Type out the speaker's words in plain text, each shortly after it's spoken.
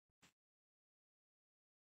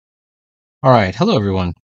All right, hello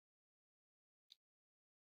everyone.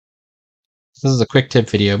 This is a quick tip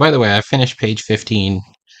video. By the way, I finished page 15.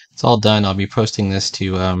 It's all done. I'll be posting this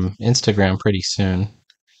to Instagram pretty soon.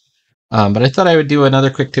 But I thought I would do another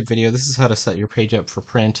quick tip video. This is how to set your page up for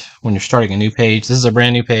print when you're starting a new page. This is a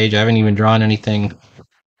brand new page. I haven't even drawn anything.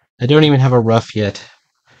 I don't even have a rough yet.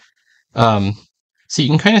 Um, so you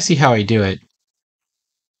can kind of see how I do it.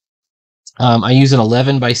 I use an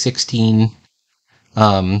 11 by 16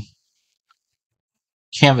 um,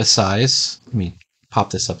 canvas size. Let me pop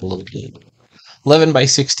this up a little bit. 11 by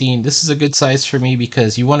 16. This is a good size for me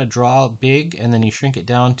because you want to draw big and then you shrink it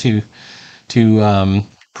down to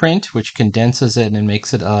print, which condenses it and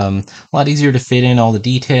makes it a lot easier to fit in all the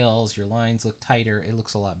details. Your lines look tighter. It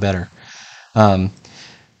looks a lot better.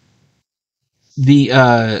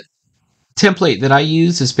 The template that I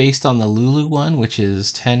use is based on the Lulu one, which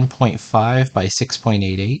is 10.5 by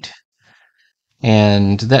 6.88.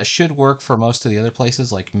 And that should work for most of the other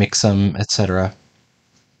places like Mix'em, etc.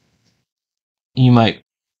 You might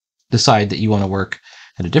decide that you want to work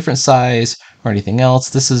at a different size or anything else.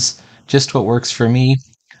 This is just what works for me.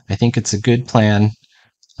 I think it's a good plan,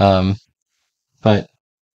 but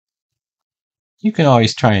you can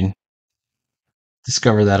always try and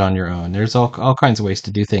discover that on your own. There's all kinds of ways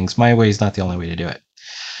to do things. My way is not the only way to do it.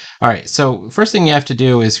 All right, so first thing you have to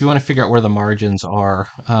do is you want to figure out where the margins are.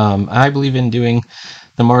 I believe in doing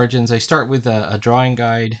the margins. I start with a drawing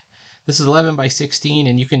guide. This is 11 by 16,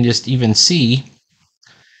 and you can just even see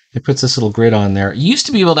it puts this little grid on there. You used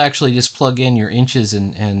to be able to actually just plug in your inches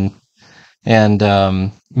and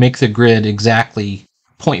make the grid exactly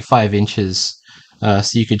 0.5 inches,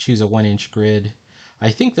 so you could choose a 1-inch grid.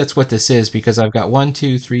 I think that's what this is because I've got 1,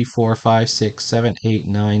 2, 3, 4, 5, 6, 7, 8,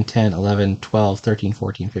 9, 10, 11, 12, 13,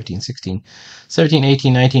 14, 15, 16, 17,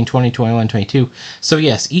 18, 19, 20, 21, 22. So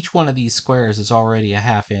yes, each one of these squares is already a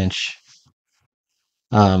 1/2 inch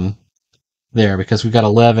there because we've got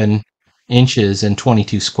 11 inches and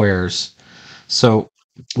 22 squares. So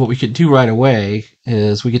what we could do right away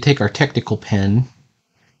is we could take our technical pen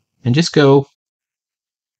and just go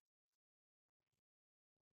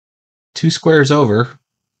 2 squares over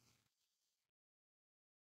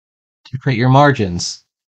to create your margins.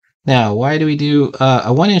 Now, why do we do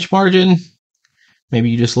a 1-inch margin? Maybe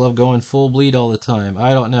you just love going full bleed all the time.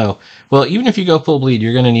 I don't know. Well, even if you go full bleed,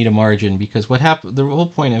 you're going to need a margin because the whole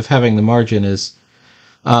point of having the margin is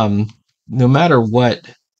no matter what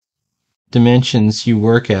dimensions you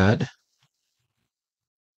work at,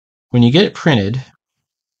 when you get it printed,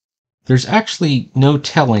 there's actually no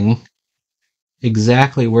telling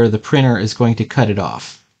exactly where the printer is going to cut it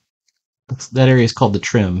off. That area is called the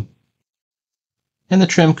trim. And the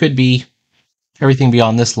trim could be everything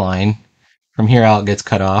beyond this line. From here out gets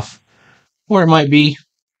cut off. Or it might be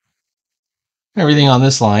everything on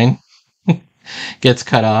this line gets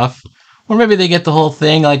cut off. Or maybe they get the whole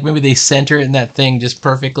thing, like maybe they center it in that thing just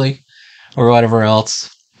perfectly, or whatever else.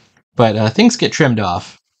 But things get trimmed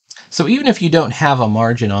off. So even if you don't have a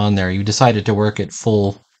margin on there, you decided to work at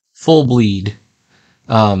full bleed,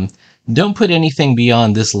 don't put anything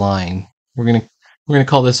beyond this line. We're gonna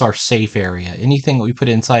call this our safe area. Anything that we put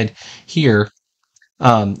inside here,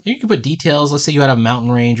 you can put details. Let's say you had a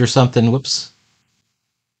mountain range or something. Whoops,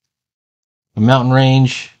 a mountain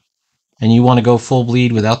range, and you want to go full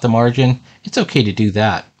bleed without the margin. It's okay to do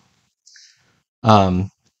that. But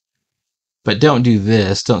don't do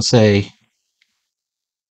this. Don't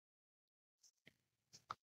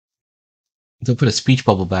put a speech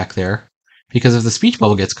bubble back there, because if the speech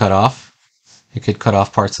bubble gets cut off, it could cut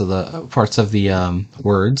off parts of the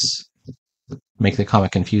words, make the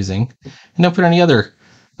comic confusing. And don't put any other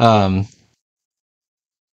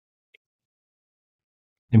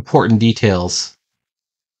important details.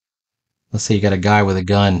 Let's say you got a guy with a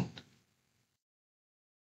gun.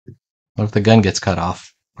 What if the gun gets cut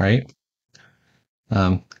off, right?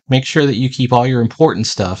 Make sure that you keep all your important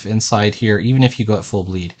stuff inside here, even if you go at full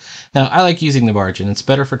bleed. Now, I like using the margin. It's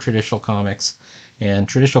better for traditional comics, and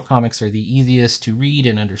traditional comics are the easiest to read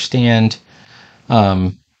and understand.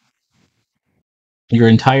 Your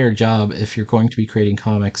entire job, if you're going to be creating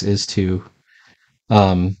comics, is to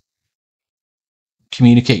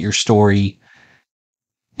communicate your story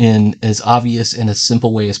in as obvious and as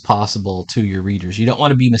simple way as possible to your readers. You don't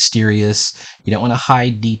want to be mysterious. You don't want to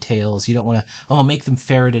hide details. You don't want to, make them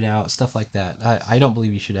ferret it out, stuff like that. I don't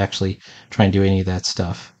believe you should actually try and do any of that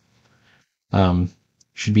stuff.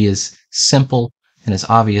 Should be as simple and as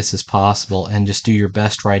obvious as possible, and just do your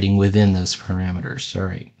best writing within those parameters. All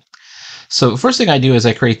right. So first thing I do is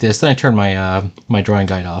I create this, then I turn my my drawing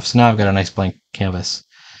guide off. So now I've got a nice blank canvas.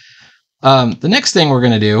 The next thing we're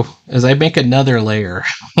gonna do is I make another layer.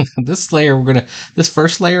 This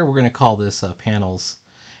first layer we're gonna call this panels,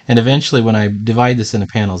 and eventually when I divide this into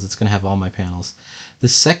panels, it's gonna have all my panels. The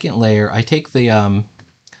second layer, I take the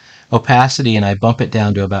opacity and I bump it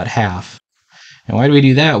down to about half. And why do we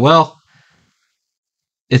do that? Well,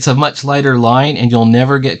 it's a much lighter line, and you'll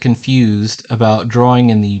never get confused about drawing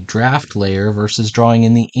in the draft layer versus drawing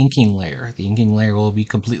in the inking layer. The inking layer will be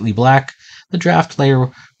completely black. The draft layer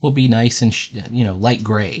will be nice and light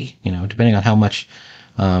gray. Depending on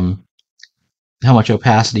um, how much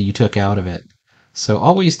opacity you took out of it. So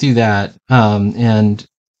always do that, and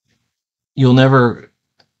you'll never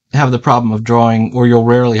have the problem of drawing, or you'll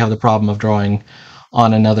rarely have the problem of drawing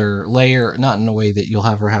on another layer, not in a way that you'll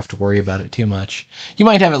ever have to worry about it too much. You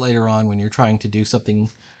might have it later on when you're trying to do something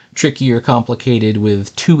tricky or complicated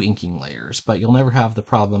with two inking layers, but you'll never have the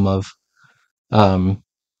problem of um,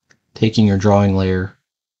 taking your drawing layer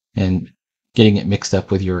and getting it mixed up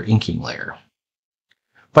with your inking layer.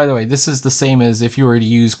 By the way, this is the same as if you were to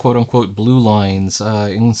use quote-unquote blue lines.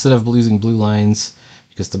 Instead of using blue lines,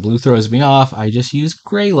 because the blue throws me off, I just use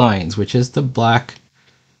gray lines, which is the black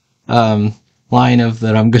line of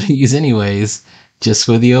that I'm going to use anyways, just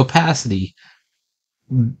with the opacity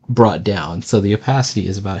brought down. So the opacity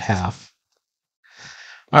is about half.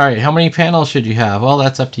 All right, how many panels should you have? Well,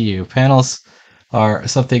 that's up to you. Panels are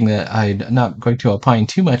something that I'm not going to opine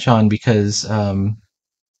too much on because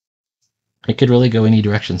it could really go any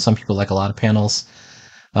direction. Some people like a lot of panels.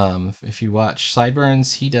 If you watch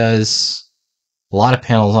Sideburns, he does a lot of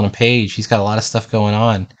panels on a page. He's got a lot of stuff going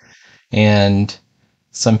on. And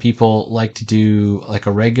some people like to do like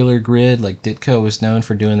a regular grid, like Ditko is known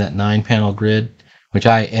for doing that 9-panel grid, which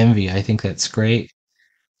I envy. I think that's great.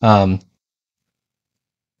 You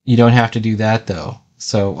don't have to do that though.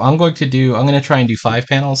 So I'm going to try and do 5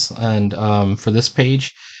 panels, and for this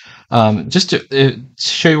page, just to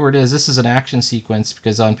show you where it is, this is an action sequence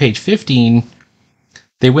because on page 15,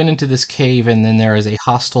 they went into this cave and then there is a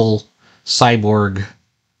hostile cyborg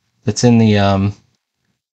that's in the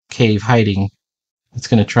cave hiding. It's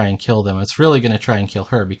going to try and kill them. It's really going to try and kill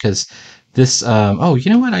her because this. Oh, you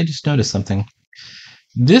know what? I just noticed something.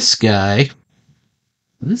 This guy.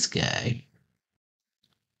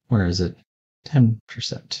 Where is it?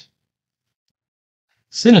 10%.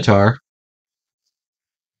 Scimitar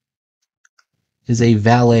is a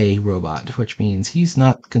valet robot, which means he's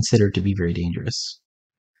not considered to be very dangerous.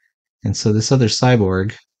 And so this other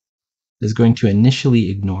cyborg is going to initially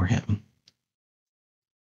ignore him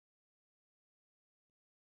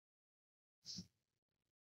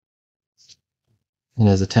in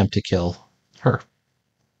his attempt to kill her.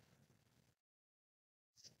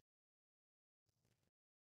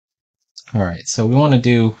 All right, so we want to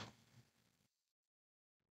do.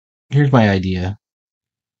 Here's my idea.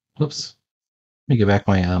 Whoops. Let me get back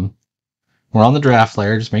my We're on the draft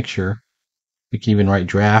layer. Just make sure. We can even write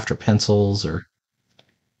draft or pencils or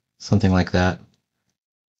something like that.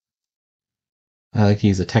 I like to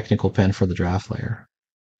use a technical pen for the draft layer.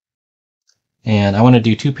 And I want to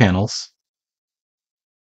do 2 panels.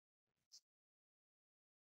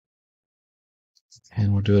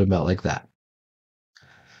 And we'll do it about like that.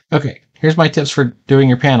 Okay, here's my tips for doing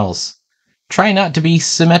your panels. Try not to be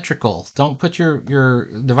symmetrical. Don't put your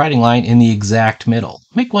dividing line in the exact middle.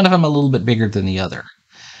 Make one of them a little bit bigger than the other.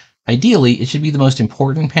 Ideally, it should be the most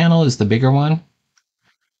important panel is the bigger one.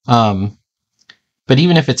 But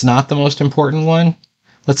even if it's not the most important one,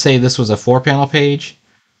 let's say this was a 4-panel page,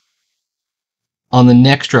 on the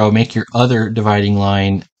next row, make your other dividing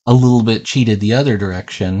line a little bit cheated the other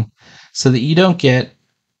direction so that you don't get,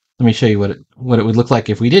 let me show you what it would look like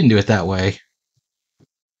if we didn't do it that way.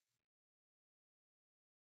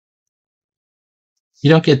 You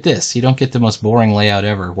don't get this. You don't get the most boring layout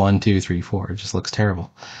ever. 1, 2, 3, 4. It just looks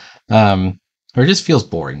terrible. Or it just feels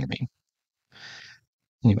boring to me.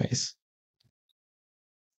 Anyways.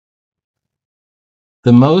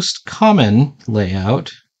 The most common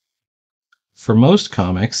layout for most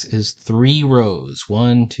comics is 3 rows.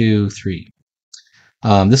 1, 2, 3.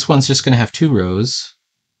 This one's just going to have 2 rows.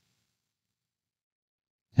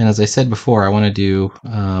 And as I said before, I want to do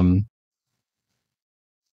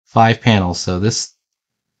 5 panels. So this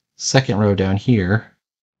second row down here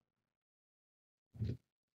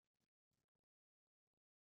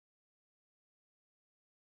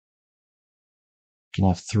can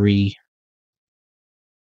have 3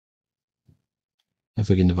 if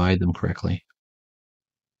we can divide them correctly.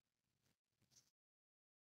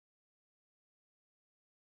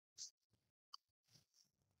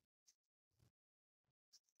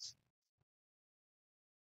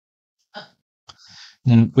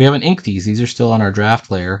 And we haven't inked these. These are still on our draft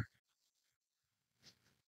layer.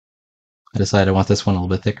 I decided I want this one a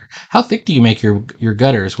little bit thicker. How thick do you make your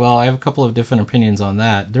gutters? Well, I have a couple of different opinions on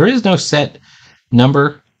that. There is no set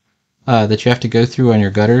number that you have to go through on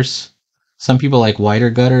your gutters. Some people like wider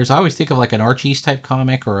gutters. I always think of like an Archie's type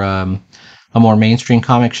comic or a more mainstream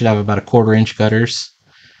comic should have about a 1/4 inch gutters.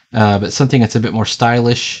 But something that's a bit more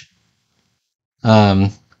stylish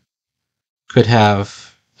um, could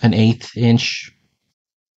have an 1/8 inch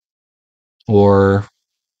or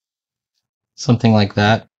something like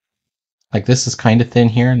that. Like this is kind of thin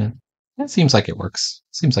here, and it seems like it works.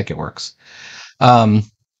 Seems like it works. Um,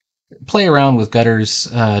 Play around with gutters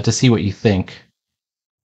to see what you think.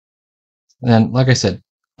 And like I said,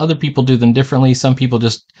 other people do them differently. Some people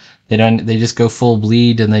they just go full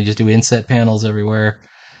bleed and they just do inset panels everywhere.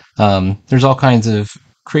 There's all kinds of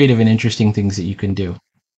creative and interesting things that you can do.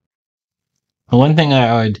 And one thing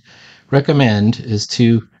I would recommend is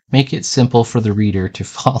to make it simple for the reader to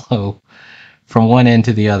follow from one end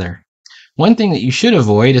to the other. One thing that you should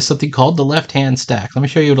avoid is something called the left-hand stack. Let me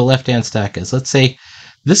show you what a left-hand stack is. Let's say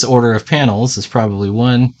this order of panels is probably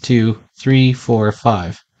 1, 2, 3, 4,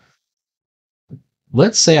 5.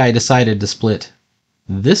 Let's say I decided to split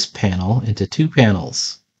this panel into 2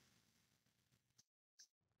 panels.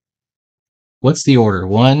 What's the order?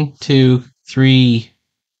 1, 2, 3.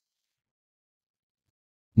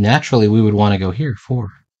 Naturally, we would want to go here. 4.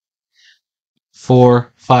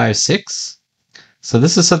 4, 5, 6. So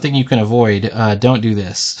this is something you can avoid. Don't do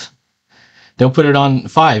this. Don't put it on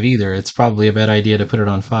 5 either. It's probably a bad idea to put it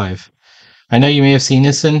on 5. I know you may have seen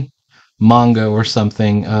this in manga or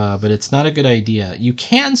something, but it's not a good idea. You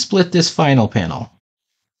can split this final panel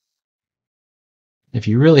if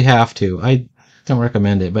you really have to. I don't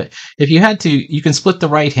recommend it, but if you had to, you can split the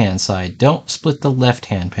right-hand side. Don't split the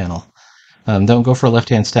left-hand panel. Don't go for a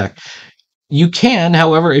left-hand stack. You can,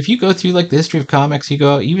 however, if you go through like the history of comics, you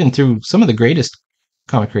go even through some of the greatest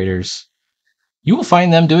comic creators, you will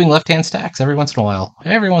find them doing left-hand stacks every once in a while.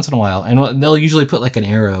 Every once in a while, and they'll usually put like an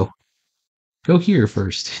arrow. Go here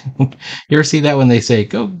first. You ever see that when they say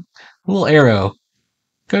go a little arrow?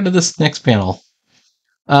 Go to this next panel.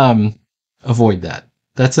 Um, Avoid that.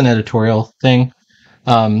 That's an editorial thing.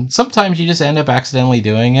 Sometimes you just end up accidentally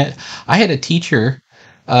doing it. I had a teacher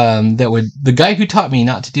the guy who taught me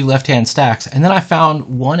not to do left-hand stacks, and then I found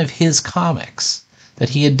one of his comics that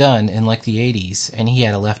he had done in like the 80s, and he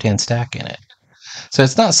had a left-hand stack in it. So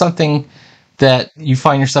it's not something that you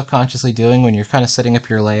find yourself consciously doing when you're kind of setting up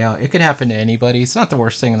your layout. It could happen to anybody. It's not the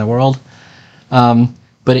worst thing in the world,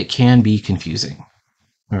 but it can be confusing.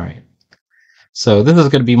 All right. So this is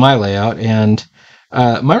going to be my layout, and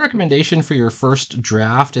my recommendation for your first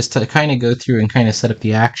draft is to kind of go through and kind of set up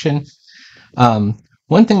the action.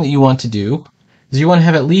 One thing that you want to do is you want to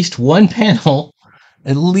have at least one panel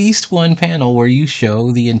where you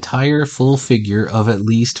show the entire full figure of at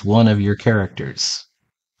least one of your characters.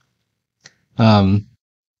 If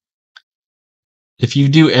you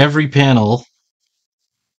do every panel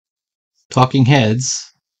talking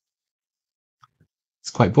heads,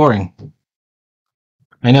 it's quite boring.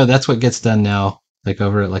 I know that's what gets done now, like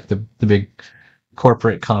over at like the big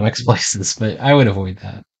corporate comics places, but I would avoid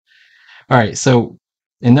that. All right, so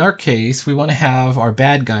in our case, we want to have our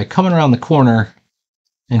bad guy coming around the corner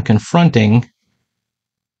and confronting.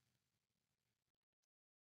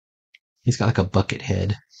 He's got like a bucket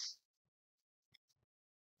head.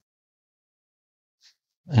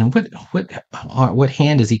 And what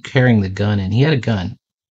hand is he carrying the gun in? He had a gun.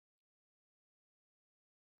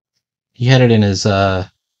 He had it in his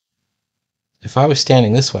if I was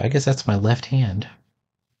standing this way, I guess that's my left hand.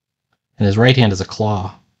 And his right hand is a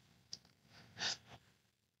claw.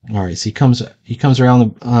 All right, so he comes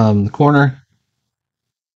around the corner.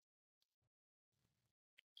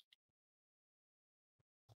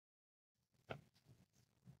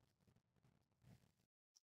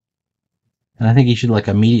 And I think he should like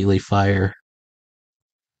immediately fire.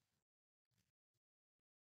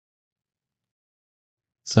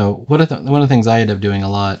 So one of the things I end up doing a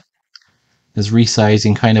lot is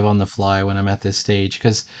resizing kind of on the fly when I'm at this stage,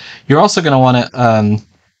 because you're also going to want to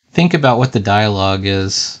think about what the dialogue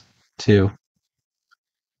is too.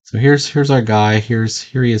 So here's our guy. Here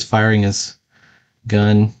he is firing his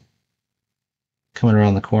gun, coming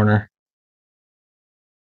around the corner.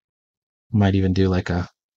 Might even do like a.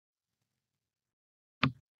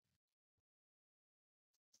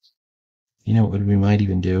 You know what we might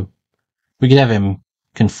even do? We could have him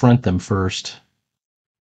confront them first.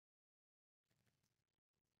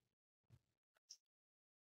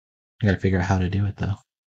 I got to figure out how to do it though.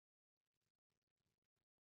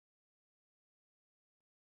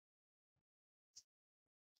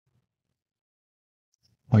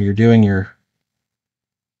 While you're doing your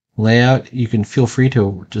layout, you can feel free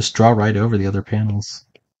to just draw right over the other panels.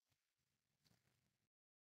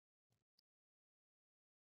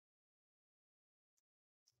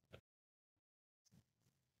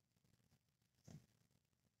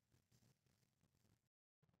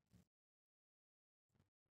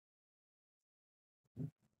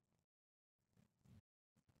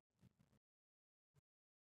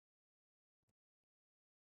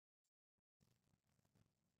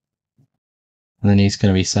 And then he's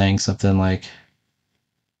going to be saying something like,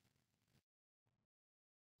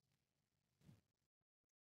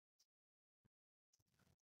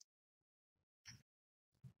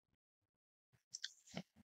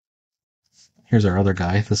 here's our other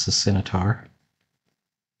guy. This is Centaur.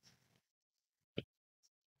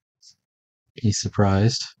 He's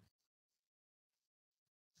surprised.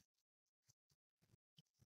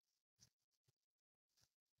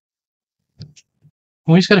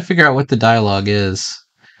 We just got to figure out what the dialogue is.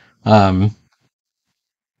 So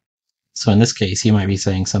in this case, he might be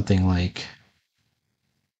saying something like,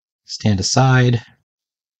 stand aside,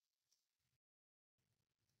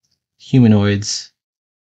 humanoids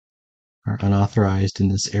are unauthorized in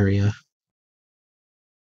this area.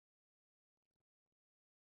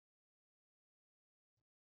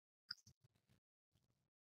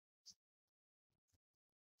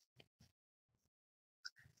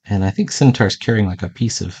 And I think Centaur's carrying like a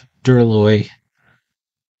piece of duralloy.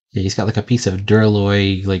 Yeah, he's got like a piece of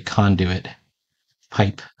duralloy like conduit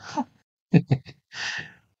pipe. Want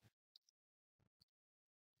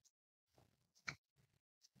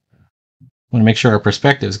to make sure our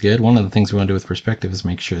perspective is good. One of the things we want to do with perspective is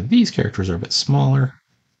make sure these characters are a bit smaller.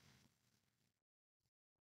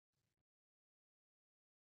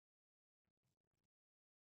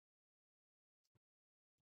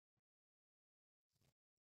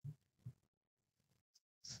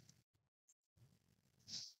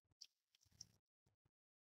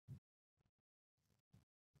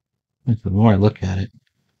 The more I look at it,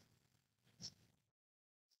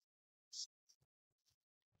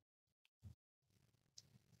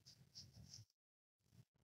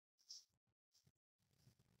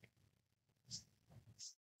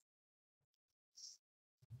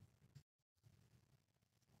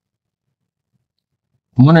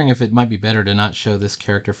 I'm wondering if it might be better to not show this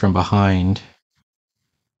character from behind.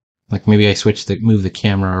 Like maybe I move the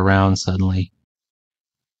camera around suddenly.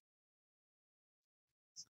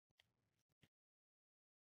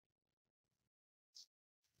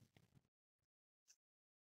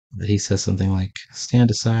 He says something like,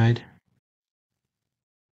 stand aside.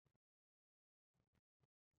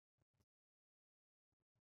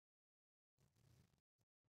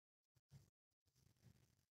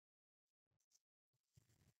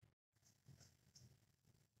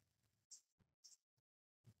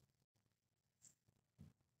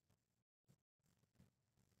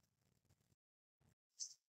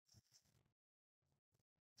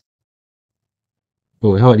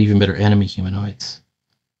 Oh, how about even better enemy humanoids?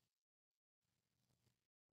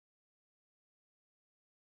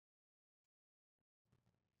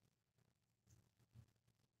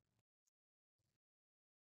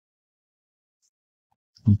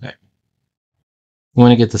 Okay. You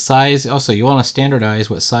want to get the size. Also, you want to standardize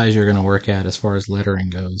what size you're going to work at as far as lettering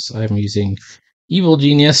goes. I'm using Evil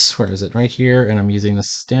Genius, where is it? Right here, and I'm using the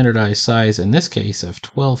standardized size, in this case, of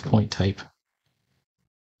 12 point type.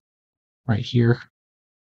 Right here.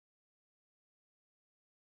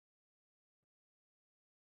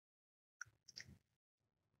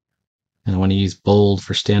 And I want to use bold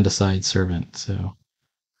for stand aside servant. So,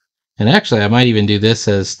 and actually, I might even do this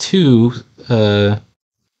as two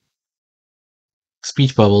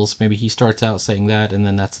speech bubbles. Maybe he starts out saying that, and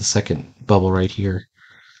then that's the second bubble right here.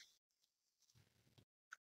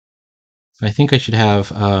 I think I should have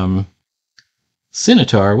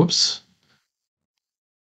Centaur, whoops,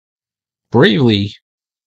 bravely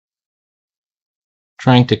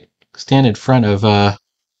trying to stand in front of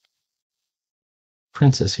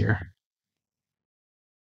Princess here.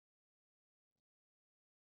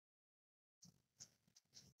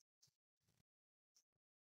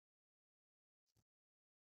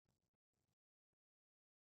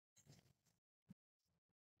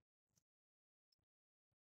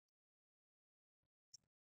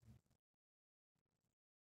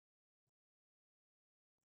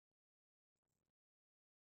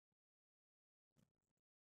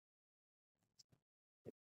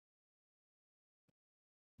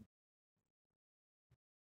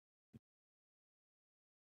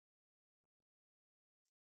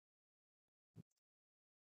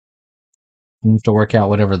 We have to work out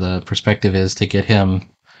whatever the perspective is to get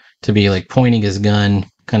him to be like pointing his gun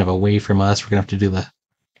kind of away from us. We're gonna have to do the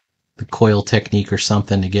the coil technique or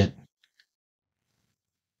something to get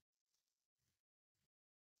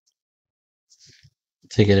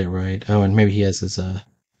it right. Oh, and maybe he has his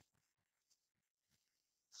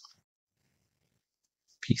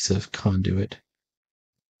piece of conduit.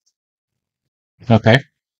 Okay.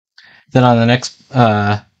 Then on the next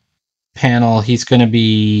panel, he's going to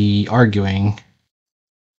be arguing,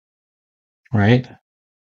 right?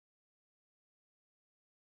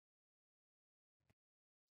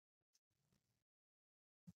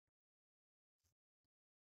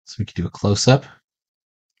 So we could do a close up.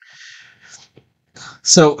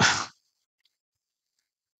 So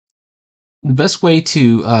the best way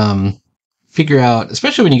to figure out,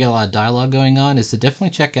 especially when you get a lot of dialogue going on, is to definitely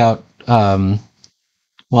check out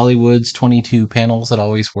Wally Wood's 22 panels that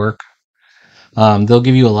always work. They'll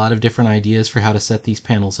give you a lot of different ideas for how to set these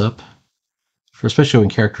panels up, for especially when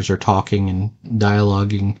characters are talking and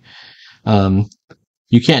dialoguing. Um,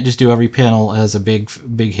 you can't just do every panel as a big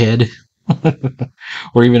head,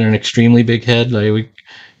 or even an extremely big head. Like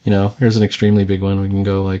here's an extremely big one. We can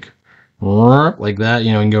go like that.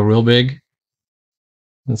 You know, we can go real big.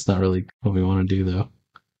 That's not really what we want to do,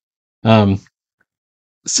 though.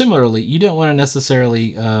 Similarly, you don't want to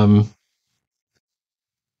necessarily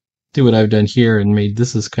do what I've done here and made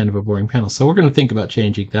this is kind of a boring panel. So we're going to think about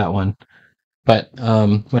changing that one. But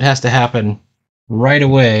what has to happen right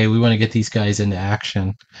away, we want to get these guys into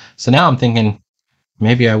action. So now I'm thinking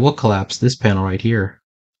maybe I will collapse this panel right here.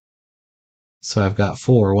 So I've got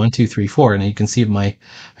 4, 1, 2, 3, 4, and you can see I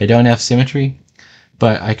don't have symmetry,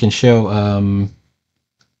 but I can show, I'm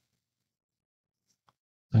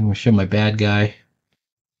going to show my bad guy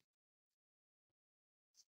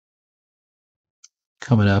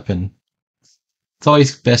coming up, and it's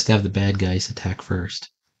always best to have the bad guys attack first,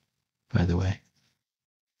 by the way.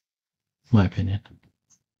 My opinion.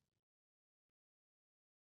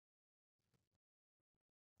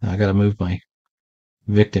 Now I gotta move my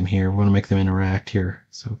victim here. We want to make them interact here.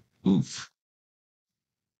 So, oof.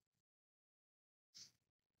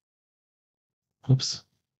 Oops.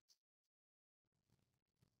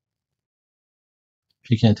 If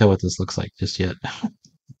you can't tell what this looks like just yet,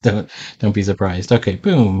 don't be surprised. Okay,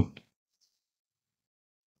 boom.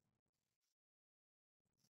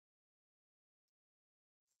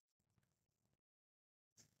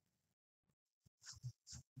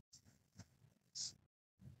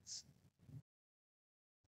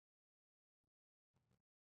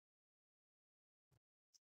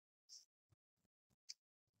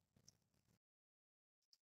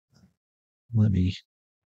 Let me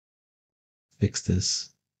fix this.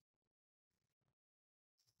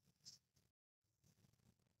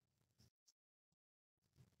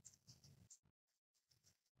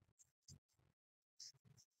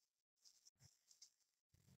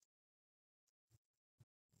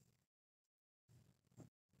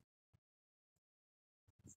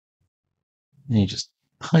 And you just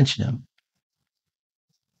punch them.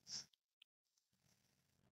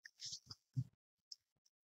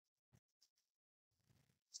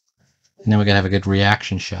 And then we gotta have a good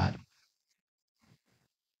reaction shot.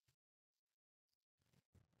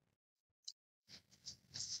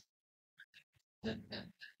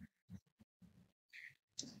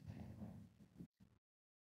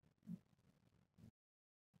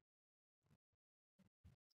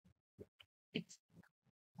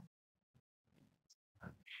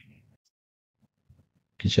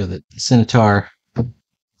 Can show that Scimitar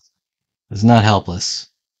is not helpless.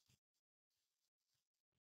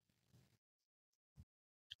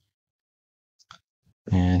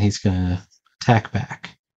 And he's gonna attack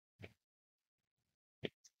back.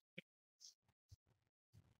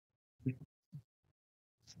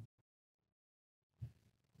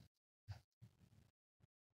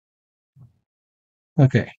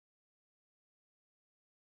 Okay.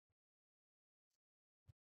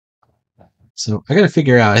 So I gotta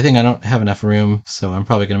figure out, I think I don't have enough room, so I'm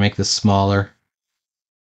probably gonna make this smaller.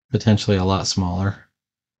 Potentially a lot smaller.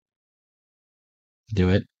 Do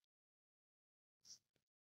it.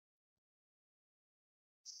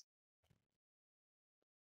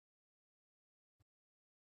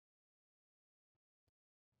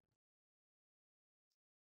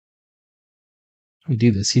 We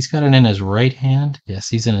do this. He's got it in his right hand. Yes,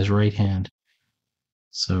 he's in his right hand.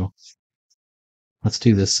 So let's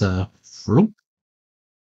do this.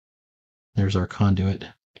 There's our conduit.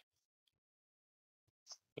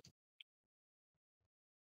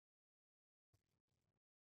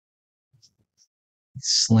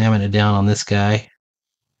 Slamming it down on this guy.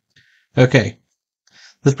 Okay.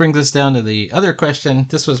 This brings us down to the other question.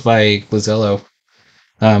 This was by Lizello.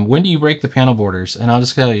 When do you break the panel borders? And I'll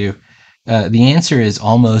just tell you, The answer is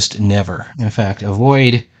almost never. In fact,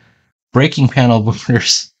 avoid breaking panel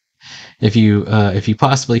borders if you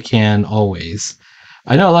possibly can. Always.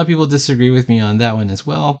 I know a lot of people disagree with me on that one as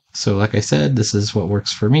well. So, like I said, this is what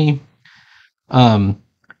works for me. Um,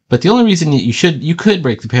 but the only reason that you could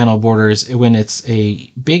break the panel borders when it's a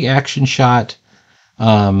big action shot,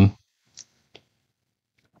 um,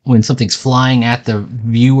 when something's flying at the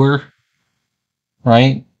viewer,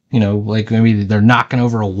 right? You know, like maybe they're knocking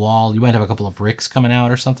over a wall. You might have a couple of bricks coming out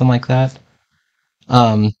or something like that.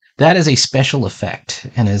 That is a special effect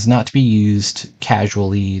and is not to be used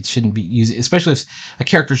casually. It shouldn't be used, especially if a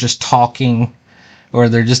character's just talking or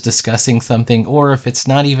they're just discussing something, or if it's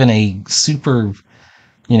not even a super,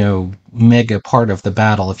 mega part of the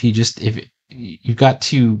battle. If you've got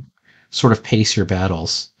to sort of pace your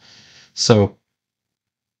battles. So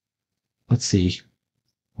let's see.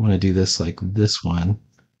 I want to do this like this one.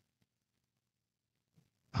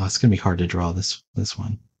 Oh, it's gonna be hard to draw this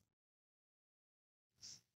one.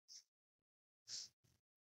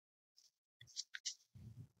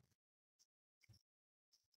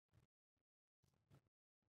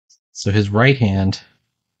 So his right hand,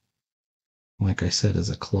 like I said, is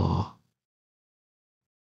a claw.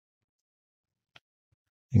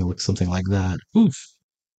 It looks something like that. Oof.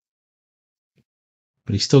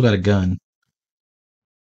 But he's still got a gun.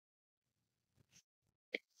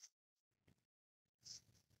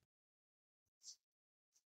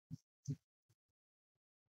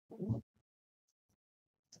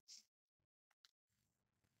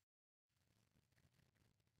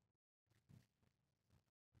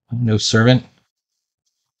 No servant.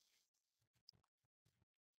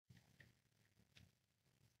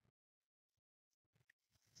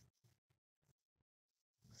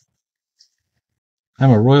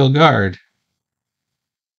 I'm a royal guard.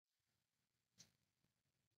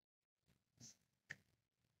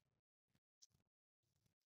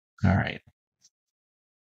 All right.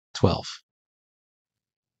 12.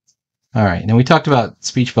 All right. Now we talked about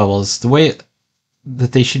speech bubbles. The way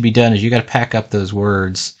that they should be done is you got to pack up those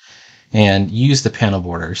words and use the panel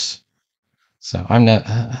borders. So I'm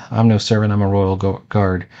no servant. I'm a royal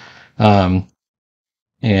guard. Um,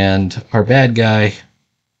 and our bad guy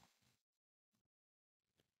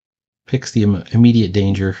picks the immediate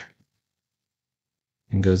danger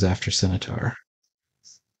and goes after Centaur.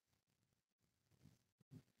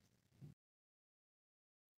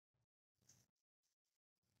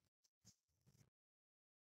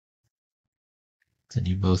 Then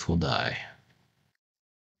you both will die.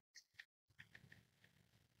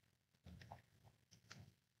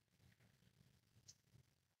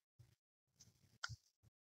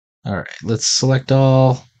 All right. Let's select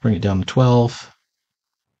all. Bring it down to 12.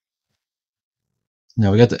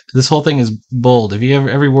 Now we got this whole thing is bold. If you have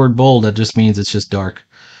every word bold, that just means it's just dark.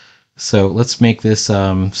 So let's make this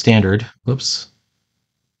standard. Whoops.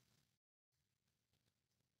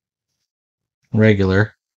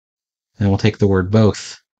 Regular. And we'll take the word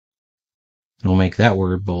both. And we'll make that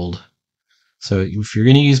word bold. So if you're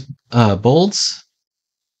going to use bolds,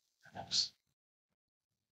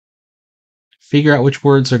 figure out which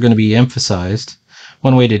words are going to be emphasized.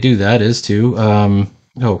 One way to do that is to,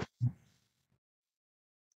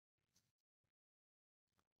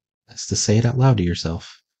 is to say it out loud to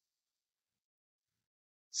yourself.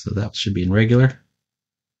 So that should be in regular.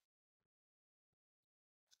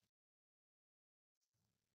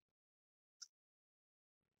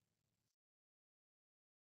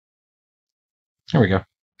 There we go.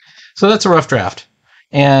 So that's a rough draft.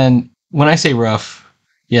 And when I say rough,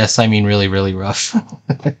 yes, I mean really, really rough.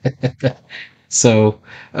 So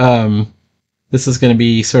this is going to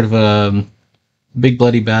be sort of a big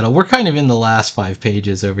bloody battle. We're kind of in the last 5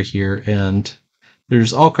 pages over here, and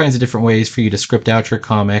there's all kinds of different ways for you to script out your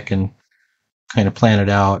comic and kind of plan it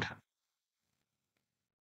out.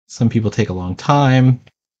 Some people take a long time.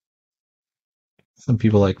 Some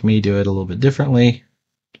people like me do it a little bit differently.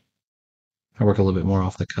 I work a little bit more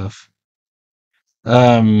off the cuff.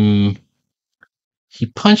 Um, he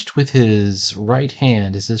punched with his right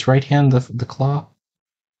hand. Is his right hand the claw?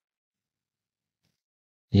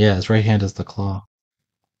 Yeah, his right hand is the claw.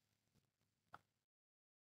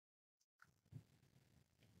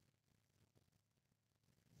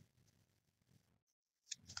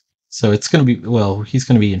 So it's going to be, well, he's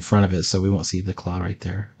going to be in front of it, so we won't see the claw right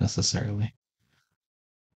there necessarily.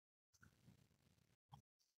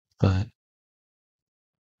 But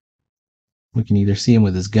we can either see him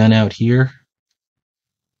with his gun out here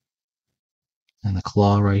and the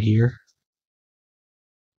claw right here,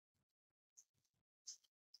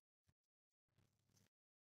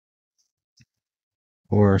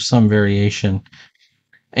 or some variation.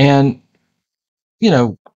 And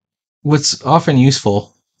what's often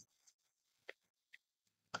useful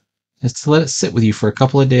is to let it sit with you for a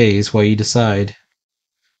couple of days while you decide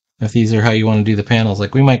if these are how you want to do the panels.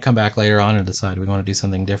 Like, we might come back later on and decide we want to do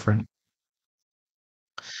something different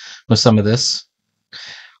with some of this.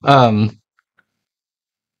 I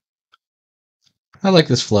like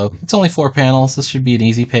this flow. It's only 4 panels. This should be an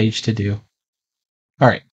easy page to do. All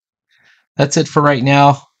right. That's it for right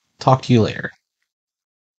now. Talk to you later.